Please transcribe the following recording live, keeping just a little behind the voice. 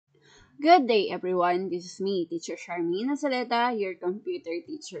Good day, everyone. This is me, Teacher Charmaine Azaleta, your computer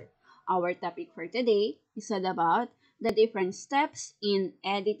teacher. Our topic for today is all about the different steps in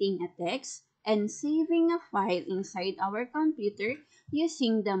editing a text and saving a file inside our computer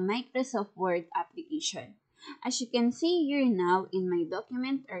using the Microsoft Word application. As you can see here now in my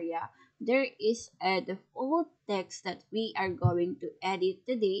document area, there is a default text that we are going to edit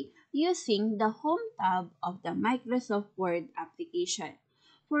today using the Home tab of the Microsoft Word application.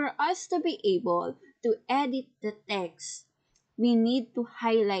 For us to be able to edit the text, we need to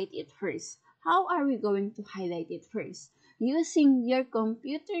highlight it first. How are we going to highlight it first? Using your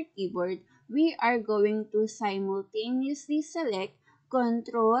computer keyboard, we are going to simultaneously select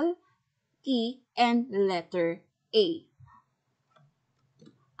Control key and letter A.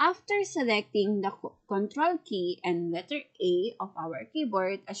 After selecting the Control key and letter A of our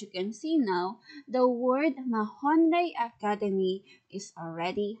keyboard, as you can see now, the word Mahonday Academy is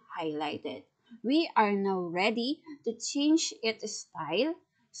already highlighted. We are now ready to change its style,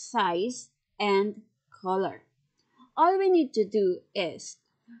 size, and color. All we need to do is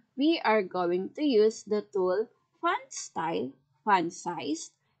we are going to use the tool Font Style, Font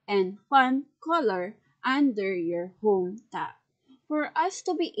Size, and Font Color under your Home tab. For us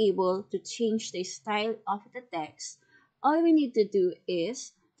to be able to change the style of the text, all we need to do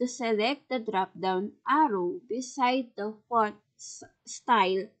is to select the drop-down arrow beside the font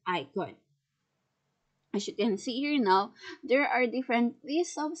style icon. As you can see here now, there are different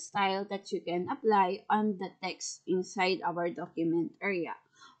lists of style that you can apply on the text inside our document area.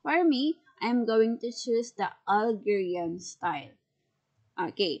 For me, I'm going to choose the Algerian style.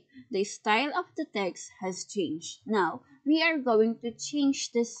 Okay, the style of the text has changed. Now, we are going to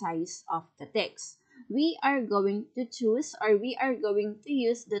change the size of the text. We are going to choose or we are going to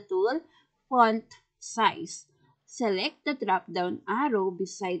use the tool Font Size. Select the drop-down arrow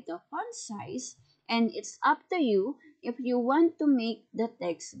beside the font size and it's up to you if you want to make the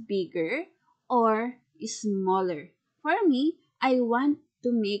text bigger or smaller. For me, I want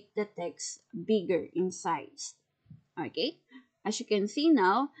to make the text bigger in size. Okay, as you can see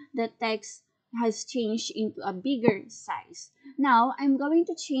now, the text has changed into a bigger size. Now, I'm going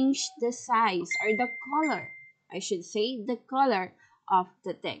to change the size or the color. I should say the color of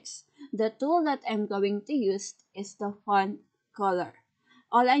the text. The tool that I'm going to use is the font color.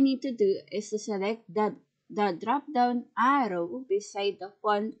 All I need to do is to select the drop-down arrow beside the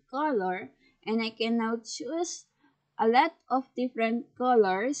font color and I can now choose a lot of different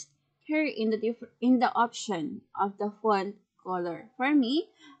colors here in the option of the font color. For me,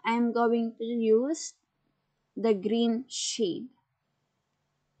 I'm going to use the green shade.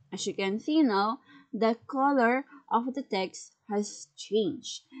 As you can see now, the color of the text has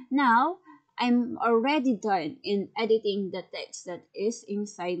changed. Now, I'm already done in editing the text that is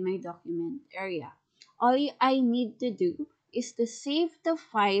inside my document area. All I need to do is to save the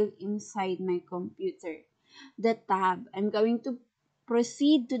file inside my computer. The tab, I'm going to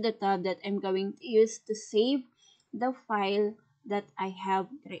proceed to the tab that I'm going to use to save the file that I have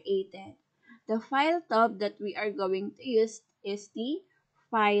created. The file tab that we are going to use is the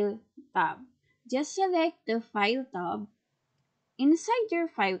File tab. Just select the File tab. Inside your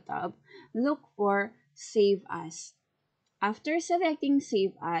File tab, look for Save As. After selecting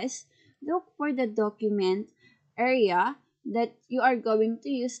Save As, look for the document area that you are going to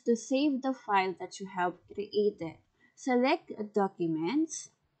use to save the file that you have created. Select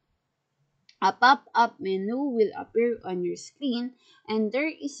Documents. A pop-up menu will appear on your screen and there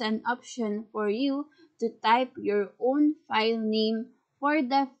is an option for you to type your own file name for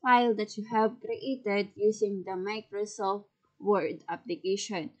the file that you have created using the Microsoft Word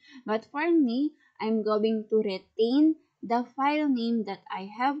application. But for me, I'm going to retain the file name that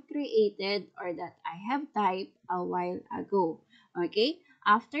I have created or that I have typed a while ago. Okay?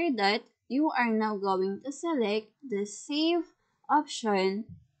 After that, you are now going to select the Save option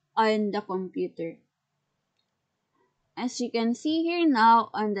on the computer. As you can see here now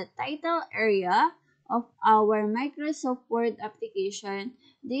on the title area of our Microsoft Word application,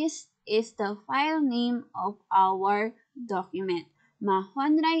 this is the file name of our document,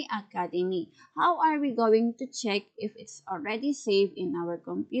 Mahonray Academy. How are we going to check if it's already saved in our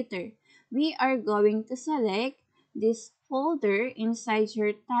computer? We are going to select this folder inside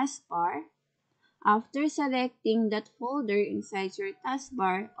your taskbar. After selecting that folder inside your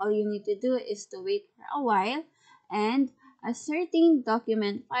taskbar, all you need to do is to wait for a while and a certain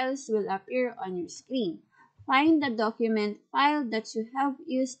document files will appear on your screen. Find the document file that you have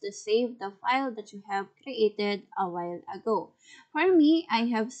used to save the file that you have created a while ago. For me, I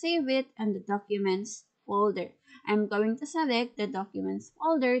have saved it in the documents folder. I'm going to select the Documents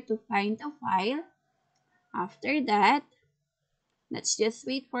folder to find the file. After that, let's just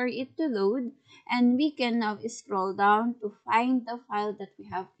wait for it to load, and we can now scroll down to find the file that we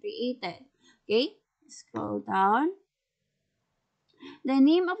have created. Okay, scroll down. The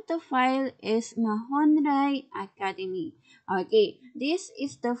name of the file is Mahonrai Academy. Okay, this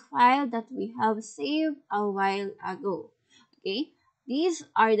is the file that we have saved a while ago. Okay, these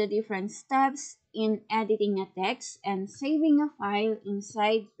are the different steps in editing a text and saving a file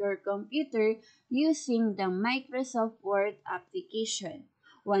inside your computer using the Microsoft Word application.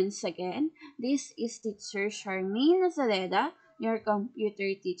 Once again, this is Teacher Charmaine Azaleda, your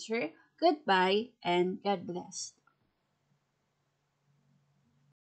computer teacher. Goodbye and God bless.